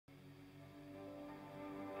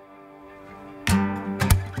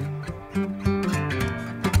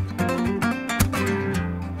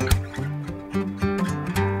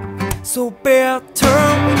So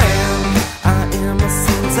Betterman, I am a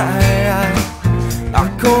since I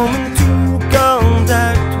come into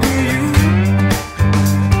contact with you,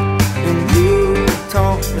 and you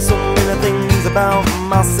taught me so many things about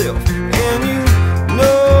myself, and you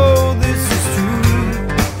know this is true.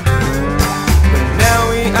 But now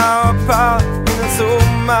we are apart, and it's all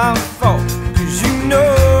my fault, 'cause you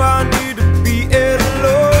know I need to be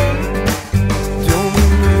alone. Don't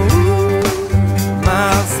know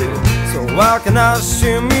myself, so why can I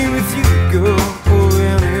share me with you, girl, or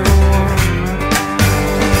anyone?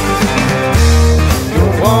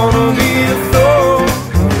 Don't wanna be a thorn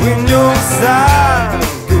when you're side,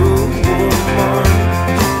 girl, woman.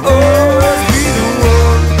 Always be the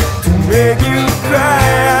one to make you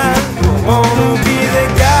cry. Don't wanna be the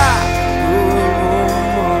guy, girl,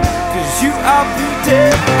 woman, 'cause you are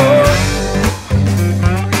beautiful.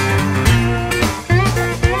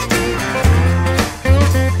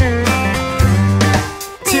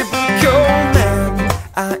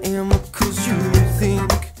 I am, 'cause you think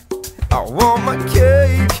I want my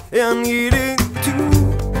cake and eat it